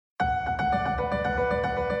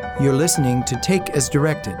You're listening to Take as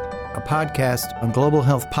Directed, a podcast on global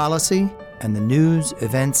health policy and the news,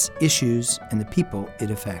 events, issues, and the people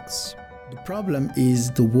it affects. The problem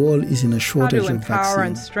is the world is in a shortage of vaccines. How to empower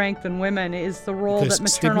and strengthen women is the role that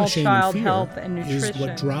maternal child health and nutrition is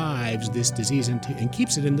what drives this disease and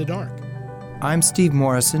keeps it in the dark. I'm Steve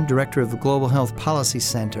Morrison, Director of the Global Health Policy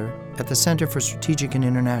Center at the Center for Strategic and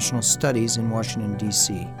International Studies in Washington,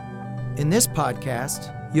 D.C. In this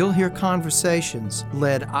podcast, you'll hear conversations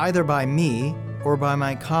led either by me or by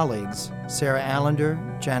my colleagues, Sarah Allender,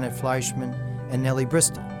 Janet Fleischman, and Nellie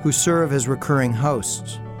Bristol, who serve as recurring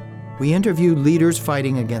hosts. We interview leaders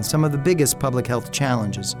fighting against some of the biggest public health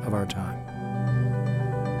challenges of our time.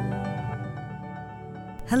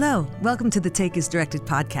 Hello, welcome to the Take as Directed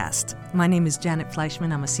podcast. My name is Janet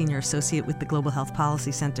Fleischman. I'm a senior associate with the Global Health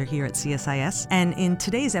Policy Center here at CSIS. And in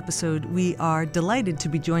today's episode, we are delighted to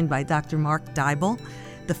be joined by Dr. Mark Dybul,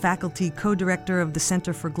 the faculty co-director of the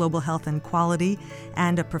Center for Global Health and Quality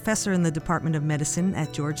and a professor in the Department of Medicine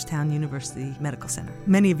at Georgetown University Medical Center.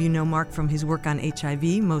 Many of you know Mark from his work on HIV,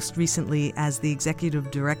 most recently as the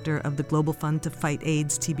executive director of the Global Fund to Fight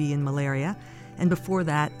AIDS, TB, and Malaria, and before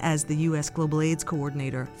that as the U.S. Global AIDS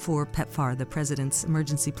Coordinator for PEPFAR, the President's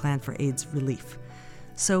Emergency Plan for AIDS Relief.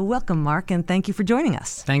 So welcome, Mark, and thank you for joining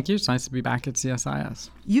us. Thank you. It's nice to be back at CSIS.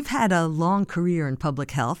 You've had a long career in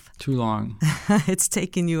public health. Too long. It's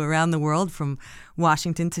taken you around the world from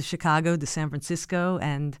Washington to Chicago to San Francisco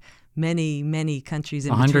and many, many countries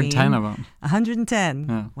in 110 between. of them. 110.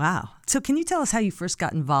 Yeah. Wow. So can you tell us how you first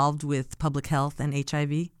got involved with public health and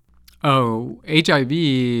HIV? Oh,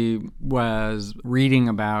 HIV was reading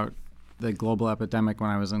about the global epidemic when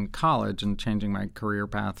I was in college and changing my career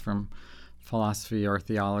path from philosophy or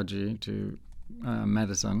theology to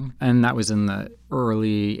medicine. And that was in the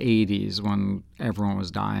early 80s when everyone was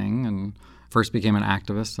dying, and first became an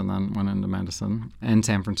activist and then went into medicine, and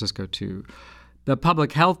San Francisco too. The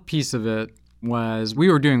public health piece of it was, we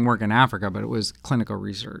were doing work in Africa, but it was clinical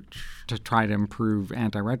research to try to improve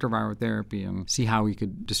antiretroviral therapy and see how we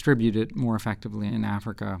could distribute it more effectively in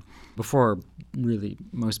Africa before really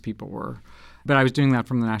most people were. But I was doing that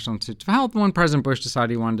from the National Institutes of Health. When President Bush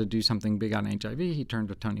decided he wanted to do something big on HIV, he turned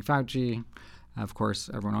to Tony Fauci. Of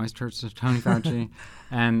course, everyone always turns to Tony Fauci.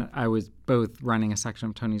 And I was both running a section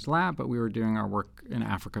of Tony's lab, but we were doing our work in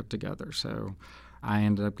Africa together. So I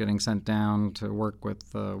ended up getting sent down to work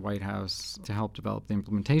with the White House to help develop the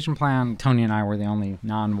implementation plan. Tony and I were the only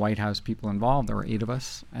non-White House people involved. There were 8 of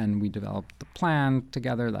us, and we developed the plan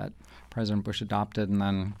together that President Bush adopted. And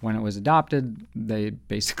then when it was adopted, they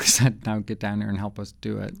basically said, now get down here and help us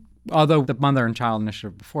do it. Although the Mother and Child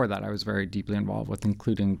Initiative before that, I was very deeply involved with,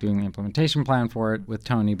 including doing the implementation plan for it with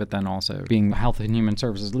Tony, but then also being the Health and Human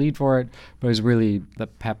Services lead for it. But it was really the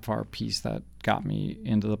PEPFAR piece that got me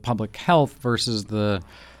into the public health versus the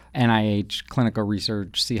NIH clinical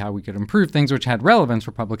research, see how we could improve things, which had relevance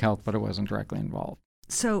for public health, but it wasn't directly involved.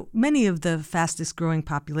 So many of the fastest growing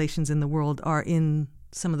populations in the world are in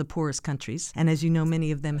some of the poorest countries. And as you know,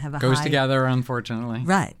 many of them have a Goes together, unfortunately.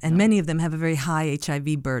 Right. And many of them have a very high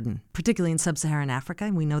HIV burden, particularly in sub-Saharan Africa.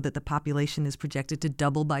 And we know that the population is projected to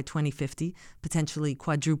double by 2050, potentially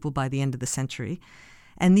quadruple by the end of the century.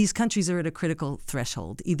 And these countries are at a critical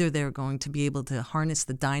threshold. Either they're going to be able to harness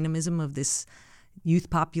the dynamism of this youth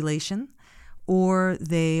population, or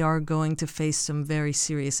they are going to face some very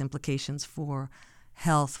serious implications for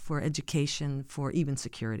health, for education, for even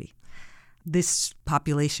security. This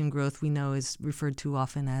population growth we know is referred to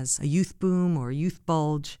often as a youth boom or a youth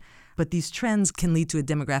bulge, but these trends can lead to a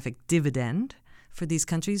demographic dividend for these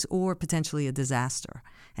countries or potentially a disaster.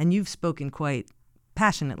 And you've spoken quite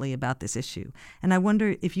passionately about this issue. And I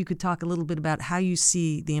wonder if you could talk a little bit about how you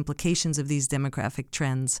see the implications of these demographic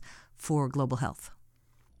trends for global health.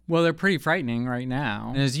 Well, they're pretty frightening right now.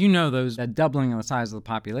 And as you know, that doubling of the size of the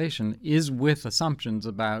population is with assumptions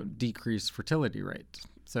about decreased fertility rates.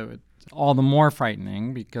 So it's all the more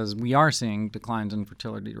frightening because we are seeing declines in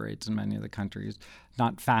fertility rates in many of the countries,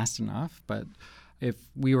 not fast enough, but if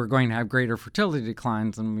we were going to have greater fertility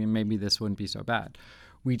declines, then maybe this wouldn't be so bad.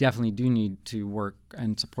 We definitely do need to work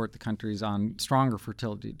and support the countries on stronger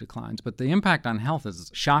fertility declines. But the impact on health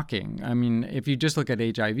is shocking. I mean, if you just look at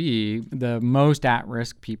HIV, the most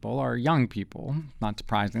at-risk people are young people. Not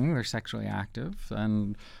surprisingly, they're sexually active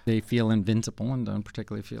and they feel invincible and don't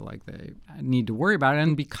particularly feel like they need to worry about it.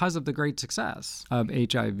 And because of the great success of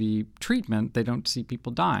HIV treatment, they don't see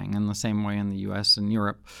people dying. In the same way in the US and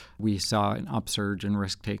Europe, we saw an upsurge in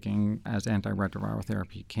risk-taking as antiretroviral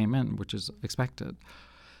therapy came in, which is expected.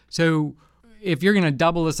 So if you're going to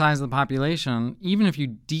double the size of the population, even if you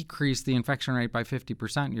decrease the infection rate by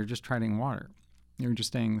 50%, you're just treading water. They're just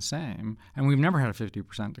staying the same. And we've never had a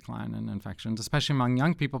 50% decline in infections, especially among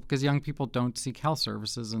young people, because young people don't seek health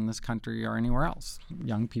services in this country or anywhere else.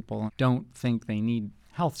 Young people don't think they need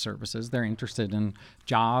health services. They're interested in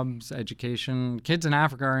jobs, education. Kids in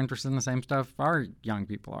Africa are interested in the same stuff our young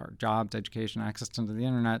people are: jobs, education, access to the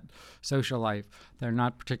internet, social life. They're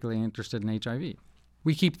not particularly interested in HIV.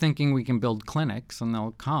 We keep thinking we can build clinics and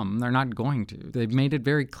they'll come. They're not going to. They've made it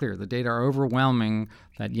very clear. The data are overwhelming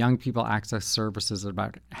that young people access services at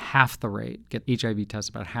about half the rate, get HIV tests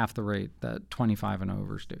about half the rate that 25 and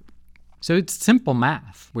overs do. So it's simple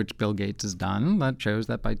math, which Bill Gates has done, that shows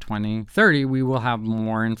that by 2030 we will have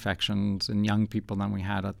more infections in young people than we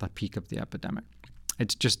had at the peak of the epidemic.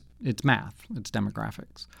 It's math, it's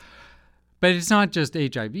demographics. But it's not just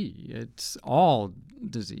HIV. It's all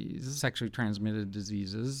disease, sexually transmitted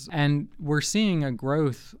diseases. And we're seeing a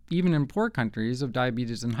growth, even in poor countries, of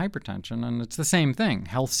diabetes and hypertension. And it's the same thing,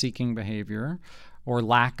 health-seeking behavior or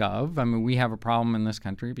lack of. I mean, we have a problem in this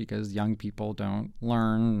country because young people don't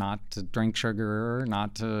learn not to drink sugar,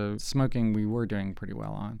 not to smoking. We were doing pretty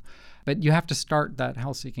well on. But you have to start that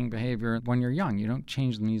health-seeking behavior when you're young. You don't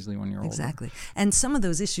change them easily when you're older. Exactly. And some of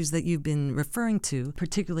those issues that you've been referring to,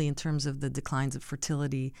 particularly in terms of the declines of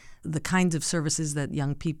fertility, the kinds of services that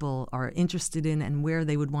young people are interested in and where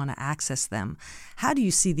they would want to access them, how do you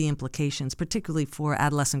see the implications, particularly for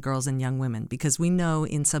adolescent girls and young women? Because we know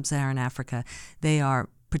in sub-Saharan Africa, they are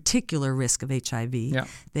particular risk of HIV. Yeah.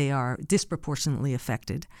 They are disproportionately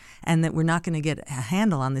affected, and that we're not going to get a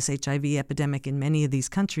handle on this HIV epidemic in many of these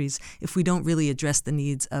countries if we don't really address the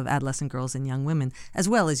needs of adolescent girls and young women, as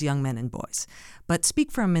well as young men and boys. But speak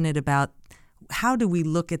for a minute about how do we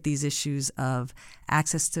look at these issues of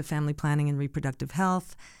access to family planning and reproductive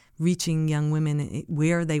health, reaching young women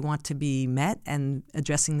where they want to be met, and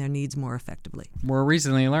addressing their needs more effectively. We're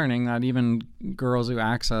recently learning that even girls who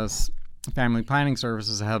access family planning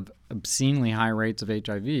services have obscenely high rates of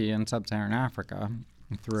HIV in sub-Saharan Africa.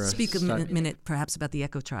 Speak a minute perhaps about the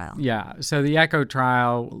ECHO trial. Yeah, so the ECHO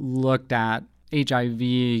trial looked at HIV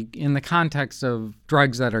in the context of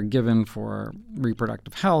drugs that are given for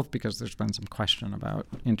reproductive health, because there's been some question about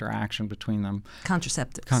interaction between them.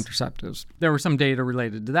 Contraceptives. There was some data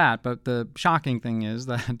related to that, but the shocking thing is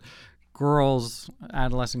that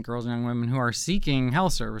adolescent girls and young women who are seeking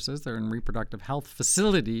health services, they're in reproductive health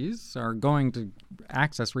facilities, are going to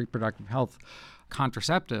access reproductive health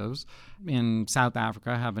contraceptives in South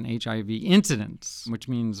Africa have an HIV incidence, which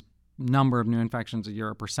means number of new infections a year,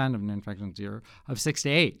 or percent of new infections a year, of 6 to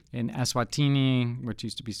 8. In Eswatini, which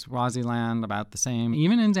used to be Swaziland, about the same.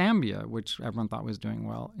 Even in Zambia, which everyone thought was doing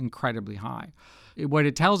well, incredibly high. What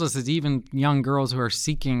it tells us is even young girls who are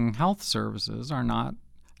seeking health services are not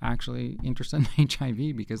actually interested in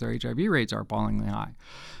HIV because their HIV rates are appallingly high.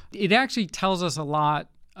 It actually tells us a lot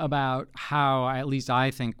about how, at least I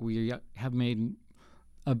think, we have made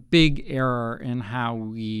a big error in how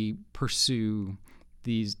we pursue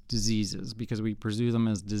these diseases, because we pursue them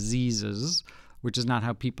as diseases, which is not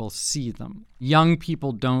how people see them. Young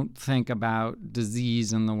people don't think about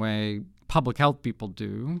disease in the way public health people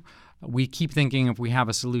do. We keep thinking if we have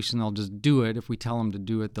a solution, they'll just do it. If we tell them to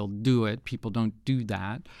do it, they'll do it. People don't do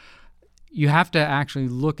that. You have to actually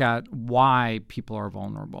look at why people are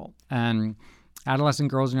vulnerable. And adolescent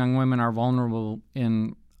girls and young women are vulnerable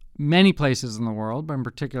in many places in the world, but in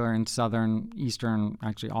particular in southern, eastern,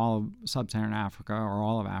 actually all of sub-Saharan Africa, or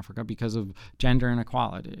all of Africa, because of gender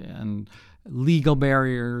inequality and legal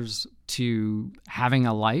barriers to having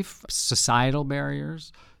a life, societal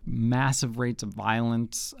barriers, massive rates of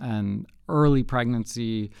violence and early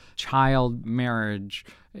pregnancy, child marriage,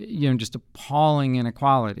 just appalling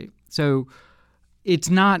inequality. So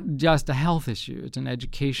it's not just a health issue. It's an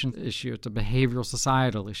education issue. It's a behavioral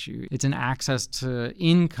societal issue. It's an access to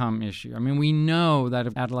income issue. I mean, we know that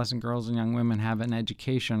if adolescent girls and young women have an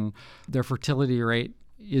education, their fertility rate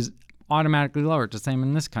is automatically lower. It's the same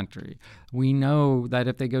in this country. We know that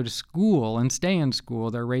if they go to school and stay in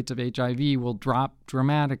school, their rates of HIV will drop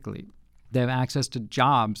dramatically. They have access to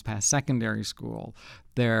jobs past secondary school.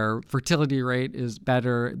 Their fertility rate is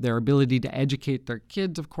better. Their ability to educate their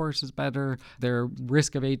kids, of course, is better. Their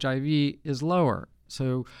risk of HIV is lower.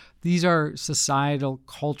 So these are societal,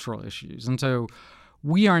 cultural issues. And so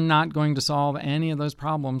we are not going to solve any of those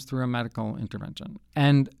problems through a medical intervention.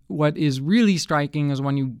 And what is really striking is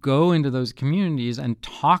when you go into those communities and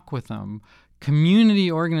talk with them,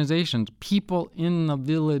 community organizations, people in the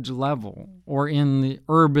village level or in the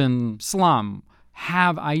urban slum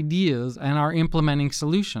have ideas and are implementing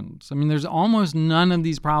solutions. I mean, there's almost none of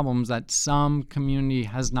these problems that some community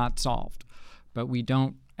has not solved, but we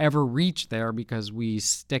don't ever reach there because we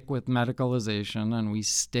stick with medicalization and we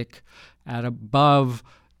stick at above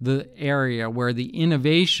the area where the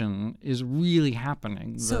innovation is really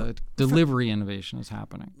happening. So the delivery innovation is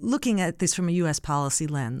happening. Looking at this from a U.S. policy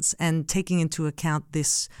lens and taking into account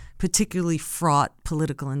this particularly fraught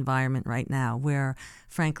political environment right now where,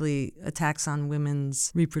 frankly, attacks on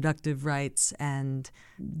women's reproductive rights and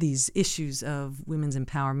these issues of women's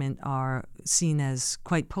empowerment are seen as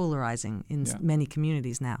quite polarizing in many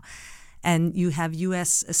communities now. And you have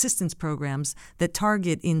U.S. assistance programs that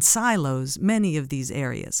target in silos many of these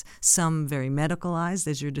areas, some very medicalized,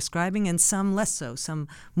 as you're describing, and some less so, some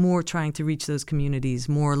more trying to reach those communities,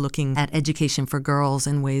 more looking at education for girls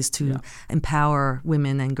and ways to empower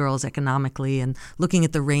women and girls economically, and looking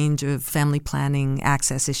at the range of family planning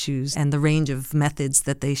access issues and the range of methods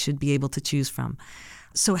that they should be able to choose from.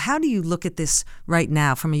 So how do you look at this right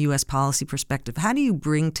now from a U.S. policy perspective? How do you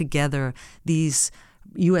bring together these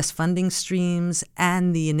U.S. funding streams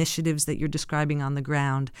and the initiatives that you're describing on the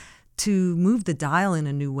ground to move the dial in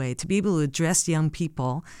a new way, to be able to address young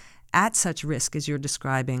people at such risk as you're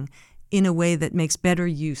describing in a way that makes better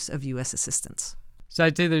use of U.S. assistance? So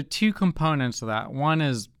I'd say there are two components to that. One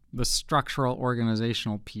is the structural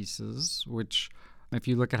organizational pieces, which if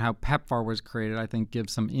you look at how PEPFAR was created, I think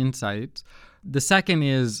gives some insights. The second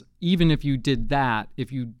is, even if you did that,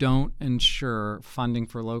 if you don't ensure funding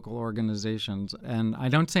for local organizations, and I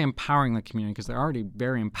don't say empowering the community because they're already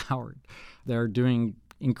very empowered. They're doing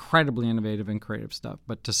incredibly innovative and creative stuff,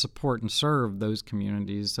 but to support and serve those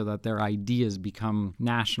communities so that their ideas become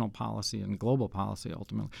national policy and global policy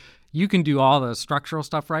ultimately. You can do all the structural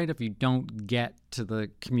stuff right. If you don't get to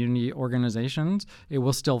the community organizations, it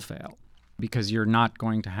will still fail, because you're not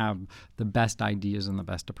going to have the best ideas and the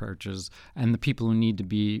best approaches, and the people who need to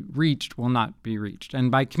be reached will not be reached. And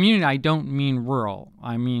by community, I don't mean rural.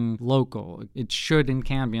 I mean local. It should and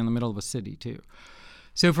can be in the middle of a city, too.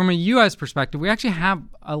 So from a U.S. perspective, we actually have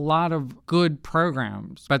a lot of good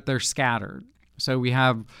programs, but they're scattered. So we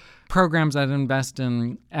have programs that invest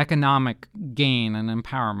in economic gain and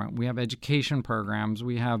empowerment. We have education programs.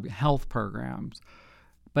 We have health programs.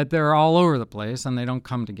 But they're all over the place and they don't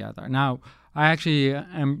come together. Now, I actually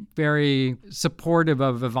am very supportive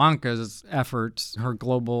of Ivanka's efforts, her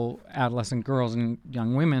Global Adolescent Girls and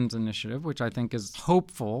Young Women's Initiative, which I think is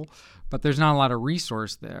hopeful, but there's not a lot of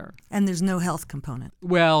resource there. And there's no health component.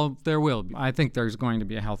 Well, there will be. I think there's going to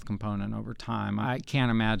be a health component over time. I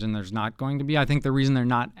can't imagine there's not going to be. I think the reason they're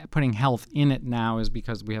not putting health in it now is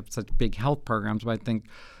because we have such big health programs, but I think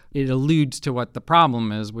it alludes to what the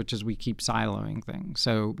problem is, which is we keep siloing things.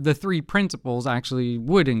 So the three principles actually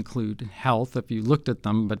would include health if you looked at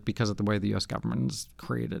them, but because of the way the U.S. government is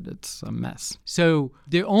created, it's a mess. So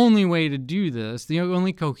the only way to do this, the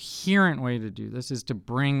only coherent way to do this is to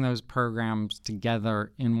bring those programs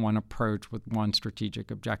together in one approach with one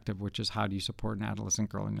strategic objective, which is how do you support an adolescent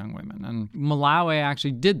girl and young women. And Malawi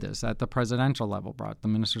actually did this at the presidential level, brought the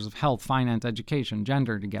ministers of health, finance, education,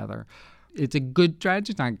 gender together. It's a good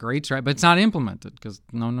strategy. It's not a great strategy, but it's not implemented because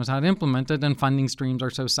no one knows how to implement it, and funding streams are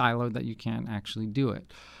so siloed that you can't actually do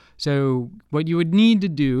it. So what you would need to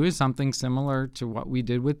do is something similar to what we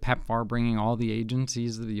did with PEPFAR, bringing all the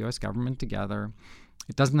agencies of the U.S. government together.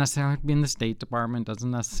 It doesn't necessarily have to be in the State Department, doesn't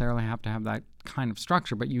necessarily have to have that kind of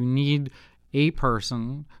structure, but you need a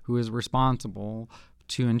person who is responsible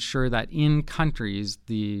to ensure that in countries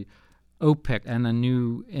the OPIC and a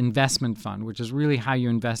new investment fund, which is really how you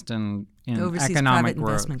invest in Overseas economic Private growth.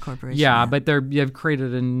 Investment Corporation. Yeah, but you've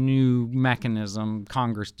created a new mechanism,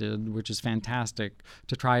 Congress did, which is fantastic,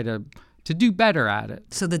 to try to do better at it.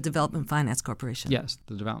 So the Development Finance Corporation. Yes,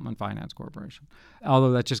 the Development Finance Corporation.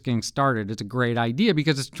 Although that's just getting started, it's a great idea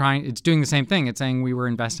because it's doing the same thing. It's saying we were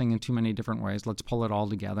investing in too many different ways. Let's pull it all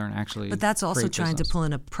together and actually. But that's also trying to pull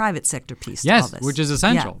in a private sector piece. Yes, to all this. which is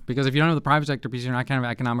essential because if you don't have the private sector piece, you're not going to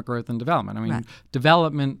have economic growth and development. I mean, Right.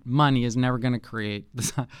 Development money is never going to create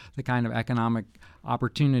the kind of economic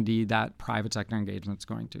opportunity that private sector engagement is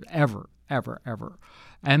going to ever.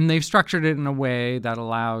 And they've structured it in a way that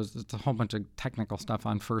allows, it's a whole bunch of technical stuff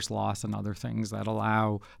on first loss and other things that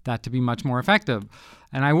allow that to be much more effective.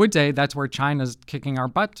 And I would say that's where China's kicking our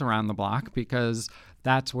butts around the block, because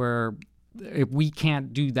that's where if we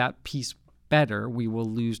can't do that piece better, we will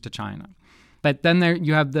lose to China. But then there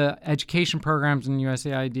you have the education programs in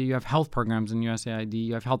USAID, you have health programs in USAID,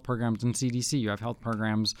 you have health programs in CDC, you have health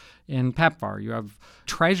programs in PEPFAR, you have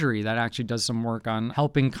Treasury that actually does some work on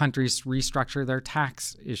helping countries restructure their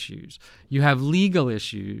tax issues. You have legal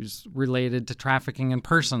issues related to trafficking in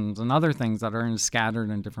persons and other things that are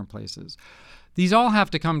scattered in different places. These all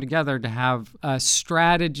have to come together to have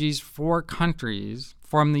strategies for countries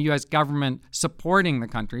from the U.S. government supporting the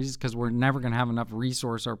countries, because we're never going to have enough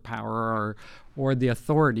resource or power or the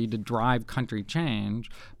authority to drive country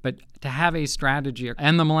change, but to have a strategy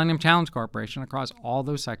and the Millennium Challenge Corporation across all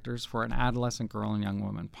those sectors for an adolescent girl and young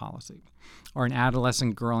woman policy, or an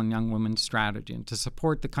adolescent girl and young woman strategy, and to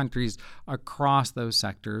support the countries across those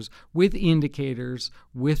sectors with indicators,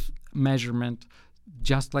 with measurement,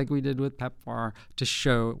 just like we did with PEPFAR, to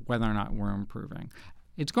show whether or not we're improving.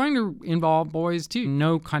 It's going to involve boys, too.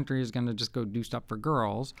 No country is going to just go do stuff for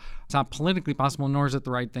girls. It's not politically possible, nor is it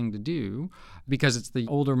the right thing to do, because it's the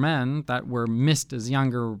older men that were missed as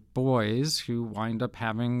younger boys who wind up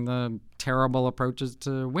having the terrible approaches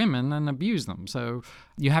to women and abuse them. So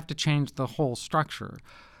you have to change the whole structure.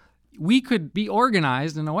 We could be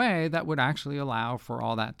organized in a way that would actually allow for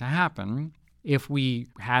all that to happen if we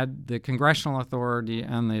had the congressional authority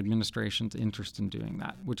and the administration's interest in doing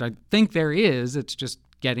that, which I think there is. It's just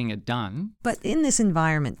getting it done. But in this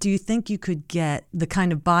environment, do you think you could get the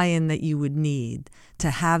kind of buy-in that you would need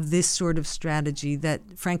to have this sort of strategy that,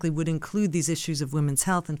 frankly, would include these issues of women's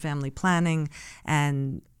health and family planning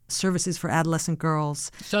and services for adolescent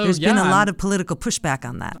girls? So, there's been a lot of political pushback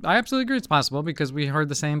on that. I absolutely agree it's possible, because we heard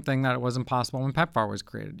the same thing, that it wasn't possible when PEPFAR was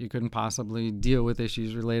created. You couldn't possibly deal with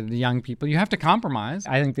issues related to young people. You have to compromise.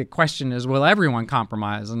 I think the question is, will everyone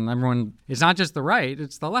compromise? And it's not just the right,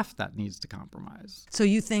 it's the left that needs to compromise. So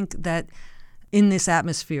you think that in this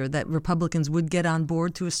atmosphere that Republicans would get on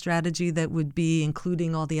board to a strategy that would be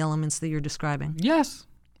including all the elements that you're describing? Yes.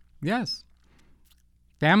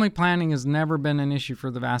 Family planning has never been an issue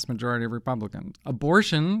for the vast majority of Republicans.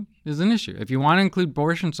 Abortion is an issue. If you want to include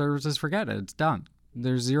abortion services, forget it. It's done.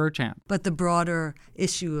 There's zero chance. But the broader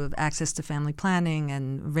issue of access to family planning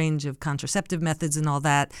and range of contraceptive methods and all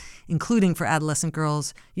that, including for adolescent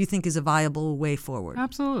girls, you think is a viable way forward?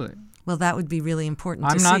 Absolutely. Well, that would be really important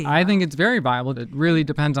to see. I think it's very viable. It really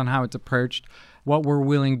depends on how it's approached, what we're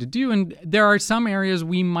willing to do. And there are some areas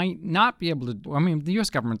we might not be able to do. I mean, the U.S.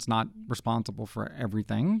 government's not responsible for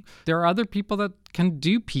everything. There are other people that can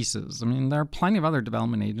do pieces. I mean, there are plenty of other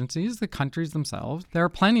development agencies, the countries themselves. There are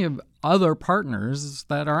plenty of other partners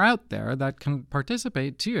that are out there that can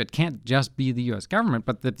participate too. It can't just be the U.S. government,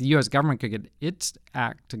 but if the U.S. government could get its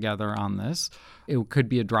act together on this, it could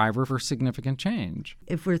be a driver for significant change.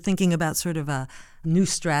 If we're thinking about sort of a new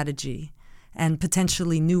strategy and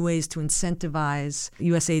potentially new ways to incentivize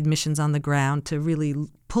USAID missions on the ground to really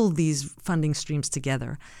pull these funding streams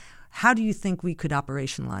together, how do you think we could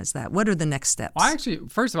operationalize that? What are the next steps? Well, actually,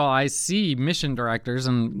 first of all, I see mission directors,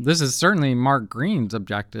 and this is certainly Mark Green's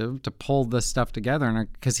objective, to pull this stuff together,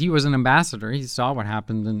 because he was an ambassador. He saw what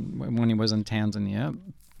happened when he was in Tanzania.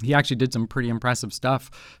 He actually did some pretty impressive stuff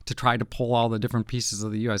to try to pull all the different pieces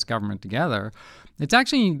of the U.S. government together. It's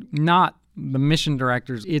actually not the mission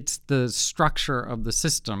directors, it's the structure of the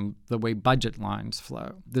system, the way budget lines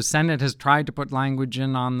flow. The Senate has tried to put language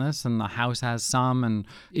in on this, and the House has some, and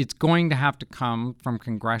it's going to have to come from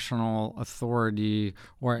congressional authority,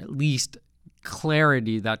 or at least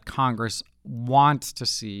clarity that Congress wants to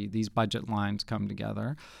see these budget lines come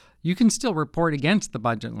together. You can still report against the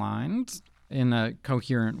budget lines in a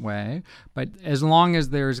coherent way, but as long as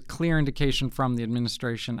there's clear indication from the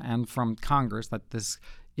administration and from Congress that this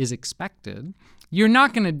is expected, you're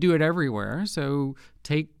not going to do it everywhere. So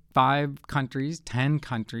take 5 countries, 10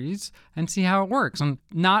 countries, and see how it works. And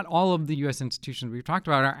not all of the U.S. institutions we've talked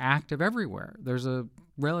about are active everywhere. There's a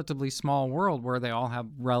relatively small world where they all have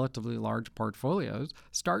relatively large portfolios.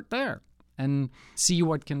 Start there and see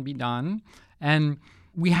what can be done. And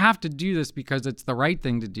we have to do this because it's the right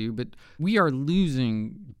thing to do, but we are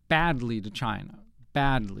losing badly to China,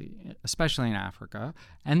 badly, especially in Africa.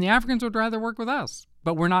 And the Africans would rather work with us,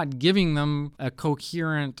 but we're not giving them a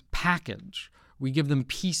coherent package. We give them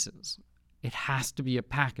pieces. It has to be a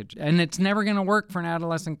package. And it's never going to work for an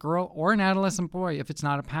adolescent girl or an adolescent boy if it's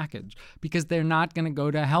not a package, because they're not going to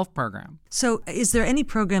go to a health program. So is there any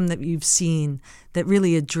program that you've seen that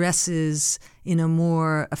really addresses in a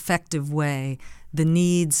more effective way the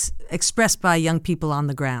needs expressed by young people on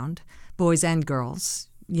the ground, boys and girls,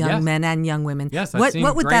 young men and young women? Yes, I've seen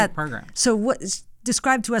great programs. So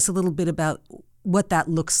describe to us a little bit about what that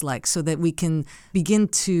looks like so that we can begin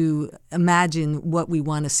to imagine what we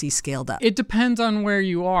want to see scaled up. It depends on where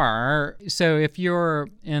you are. So if you're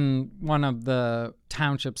in one of the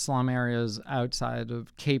township slum areas outside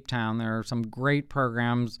of Cape Town, there are some great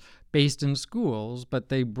programs based in schools, but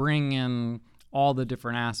they bring in all the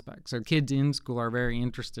different aspects. So kids in school are very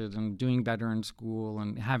interested in doing better in school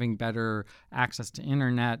and having better access to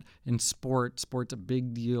internet. In sports a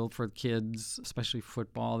big deal for kids, especially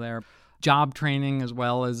football there. Job training as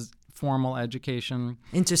well as formal education.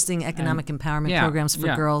 Interesting economic empowerment programs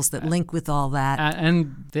for girls that link with all that.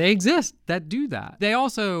 And they exist that do that. They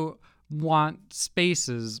also want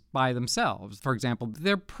spaces by themselves. For example,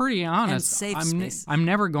 they're pretty honest. And safe spaces. I'm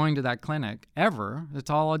never going to that clinic, ever. It's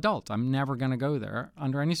all adults. I'm never going to go there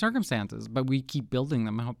under any circumstances. But we keep building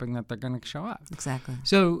them, hoping that they're going to show up. Exactly.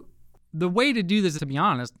 So the way to do this, to be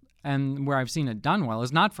honest, and where I've seen it done well,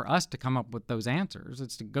 is not for us to come up with those answers.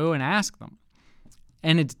 It's to go and ask them.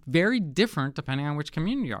 And it's very different depending on which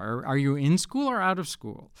community you are. Are you in school or out of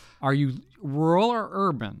school? Are you rural or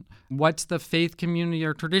urban? What's the faith community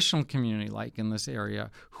or traditional community like in this area?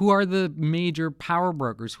 Who are the major power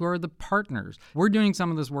brokers? Who are the partners? We're doing some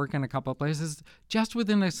of this work in a couple of places. Just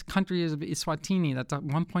within this country of Eswatini, that's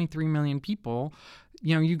 1.3 million people.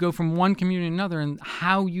 You go from one community to another, and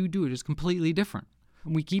how you do it is completely different.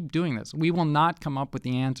 We keep doing this. We will not come up with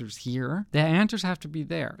the answers here. The answers have to be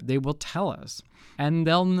there. They will tell us, and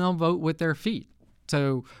they'll vote with their feet.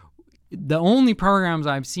 So the only programs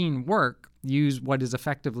I've seen work use what is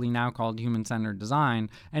effectively now called human-centered design,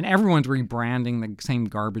 and everyone's rebranding the same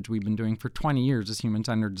garbage we've been doing for 20 years as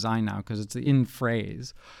human-centered design now because it's in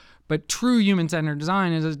phrase. But true human-centered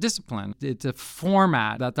design is a discipline. It's a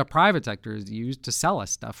format that the private sector has used to sell us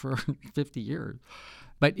stuff for 50 years.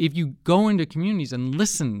 But if you go into communities and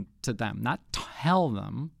listen to them, not tell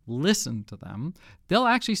them, listen to them, they'll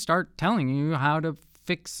actually start telling you how to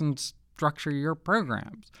fix and structure your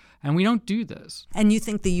programs. And we don't do this. And you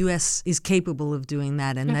think the U.S. is capable of doing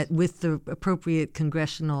that, and that with the appropriate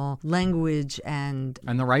congressional language and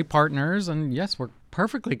the right partners, and yes, we're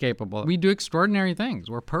perfectly capable. We do extraordinary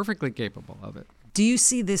things. We're perfectly capable of it. Do you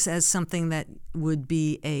see this as something that would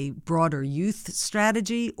be a broader youth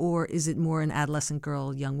strategy, or is it more an adolescent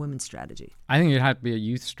girl, young women strategy? I think it'd have to be a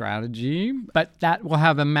youth strategy, but that will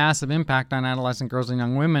have a massive impact on adolescent girls and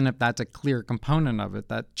young women if that's a clear component of it,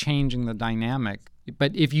 that changing the dynamic.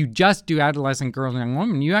 But if you just do adolescent girls and young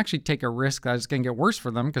women, you actually take a risk that it's going to get worse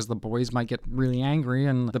for them because the boys might get really angry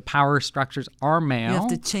and the power structures are male. You have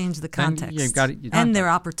to change the context and their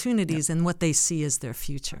opportunities and what they see as their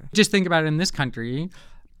future. Just think about it in this country.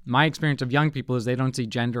 My experience of young people is they don't see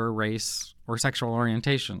gender or race or sexual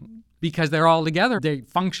orientation because they're all together. They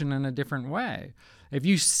function in a different way. If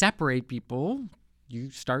you separate people,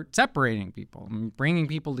 you start separating people and bringing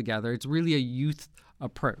people together. It's really a youth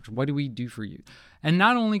approach. What do we do for you? And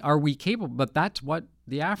not only are we capable, but that's what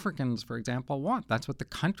the Africans, for example, want. That's what the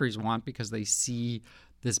countries want because they see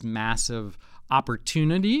this massive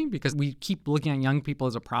opportunity, because we keep looking at young people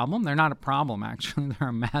as a problem. They're not a problem, actually. They're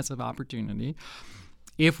a massive opportunity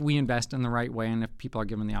if we invest in the right way and if people are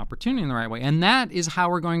given the opportunity in the right way. And that is how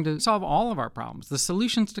we're going to solve all of our problems. The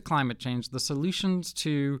solutions to climate change, the solutions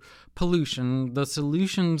to pollution, the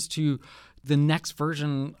solutions to the next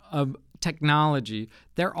version of technology,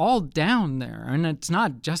 they're all down there. And it's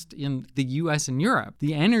not just in the US and Europe.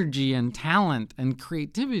 The energy and talent and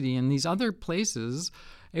creativity in these other places,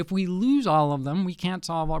 if we lose all of them, we can't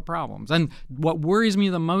solve our problems. And what worries me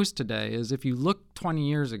the most today is if you look 20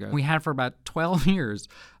 years ago, we had for about 12 years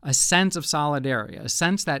a sense of solidarity, a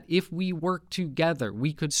sense that if we work together,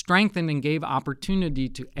 we could strengthen and give opportunity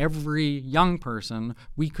to every young person.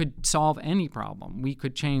 We could solve any problem. We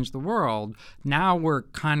could change the world. Now we're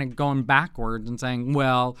kind of going backwards and saying,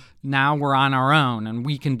 well, now we're on our own and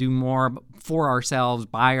we can do more for ourselves,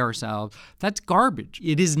 by ourselves. That's garbage.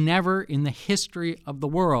 It has never in the history of the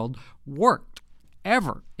world worked,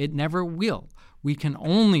 ever. It never will. We can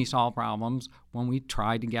only solve problems when we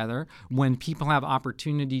try together, when people have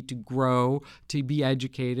opportunity to grow, to be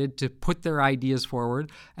educated, to put their ideas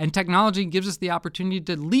forward. And technology gives us the opportunity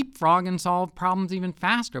to leapfrog and solve problems even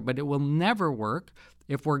faster, but it will never work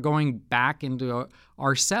if we're going back into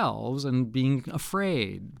ourselves and being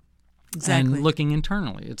afraid. Exactly. And looking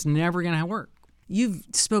internally. It's never going to work. You've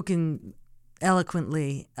spoken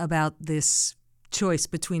eloquently about this choice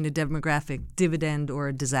between a demographic dividend or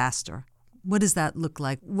a disaster. What does that look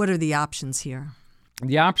like? What are the options here?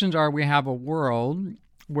 The options are we have a world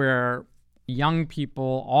where young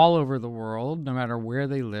people all over the world, no matter where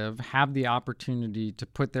they live, have the opportunity to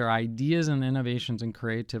put their ideas and innovations and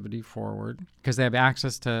creativity forward because they have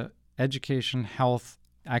access to education, health,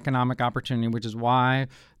 economic opportunity, which is why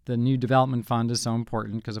the new development fund is so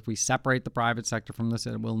important, because if we separate the private sector from this,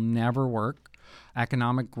 it will never work.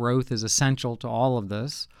 Economic growth is essential to all of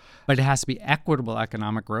this, but it has to be equitable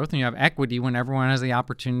economic growth. And you have equity when everyone has the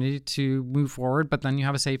opportunity to move forward, but then you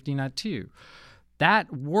have a safety net too.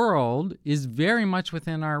 That world is very much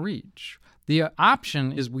within our reach. The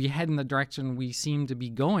option is we head in the direction we seem to be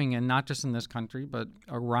going in, not just in this country, but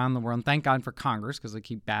around the world. And thank God for Congress, because they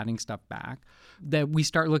keep batting stuff back, that we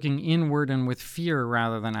start looking inward and with fear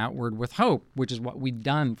rather than outward with hope, which is what we've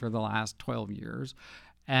done for the last 12 years.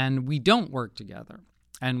 And we don't work together,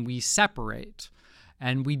 and we separate,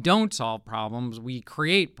 and we don't solve problems. We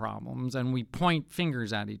create problems, and we point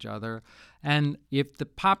fingers at each other. And if the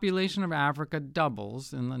population of Africa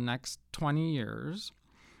doubles in the next 20 years,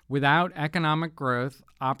 without economic growth,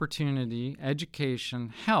 opportunity, education,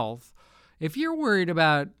 health, if you're worried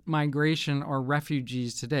about migration or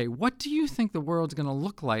refugees today, what do you think the world's going to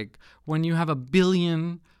look like when you have 1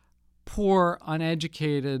 billion poor,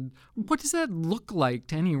 uneducated? What does that look like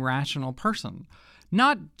to any rational person?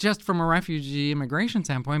 Not just from a refugee immigration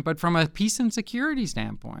standpoint, but from a peace and security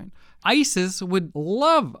standpoint. ISIS would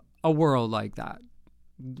love a world like that.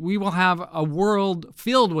 We will have a world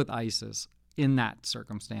filled with ISIS in that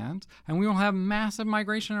circumstance, and we will have massive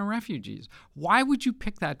migration and refugees. Why would you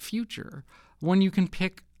pick that future when you can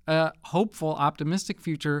pick a hopeful, optimistic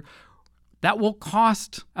future that will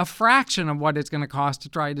cost a fraction of what it's going to cost to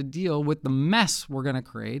try to deal with the mess we're going to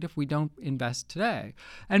create if we don't invest today?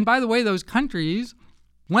 And by the way, those countries,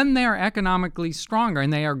 when they're economically stronger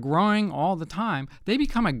and they are growing all the time, they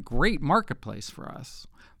become a great marketplace for us.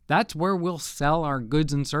 That's where we'll sell our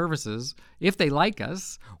goods and services if they like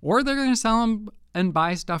us, or they're going to sell them and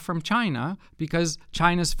buy stuff from China because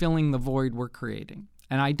China's filling the void we're creating.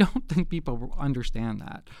 And I don't think people understand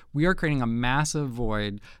that. We are creating a massive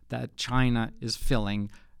void that China is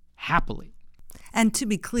filling happily. And to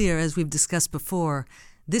be clear, as we've discussed before,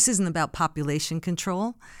 this isn't about population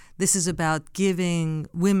control. This is about giving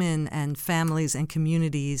women and families and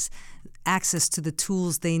communities access to the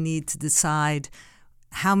tools they need to decide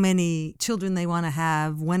how many children they want to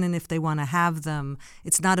have, when and if they want to have them.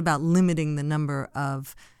 It's not about limiting the number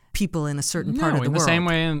of people in a certain part of the world. In the same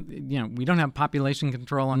way, we don't have population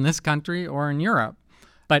control in this country or in Europe.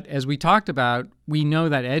 But as we talked about, we know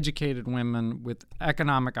that educated women with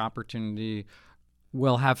economic opportunity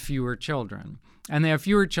will have fewer children. And they have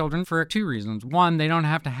fewer children for 2 reasons. One, they don't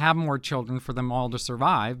have to have more children for them all to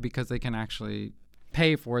survive because they can actually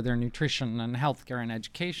pay for their nutrition and healthcare and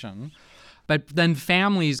education. But then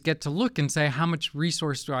families get to look and say, how much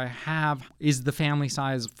resource do I have? Is the family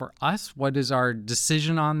size for us? What is our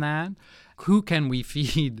decision on that? Who can we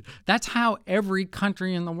feed? That's how every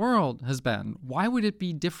country in the world has been. Why would it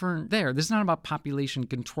be different there? This is not about population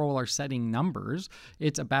control or setting numbers.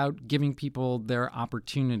 It's about giving people their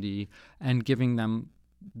opportunity and giving them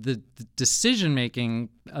the decision-making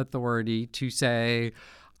authority to say,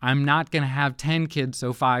 I'm not going to have 10 kids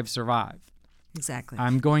so 5 survive. Exactly.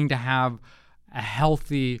 I'm going to have a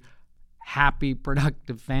healthy, happy,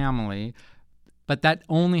 productive family. But that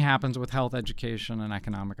only happens with health, education, and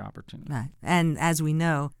economic opportunity. Right. And as we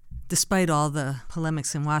know, despite all the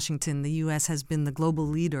polemics in Washington, the U.S. has been the global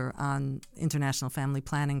leader on international family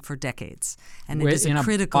planning for decades. And it is a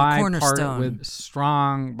critical cornerstone. With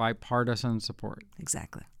strong bipartisan support.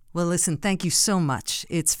 Exactly. Well, listen, thank you so much.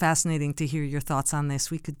 It's fascinating to hear your thoughts on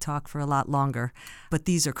this. We could talk for a lot longer, but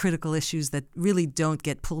these are critical issues that really don't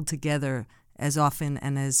get pulled together as often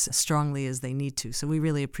and as strongly as they need to. So we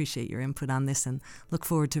really appreciate your input on this and look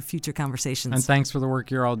forward to future conversations. And thanks for the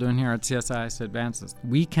work you're all doing here at CSIS Advances.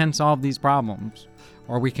 We can solve these problems,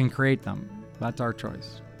 or we can create them. That's our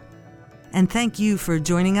choice. And thank you for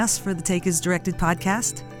joining us for the Take As Directed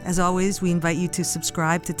podcast. As always, we invite you to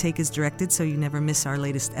subscribe to Take As Directed so you never miss our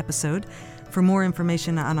latest episode. For more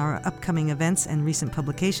information on our upcoming events and recent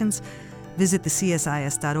publications, visit the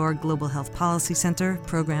CSIS.org Global Health Policy Center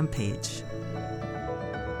program page.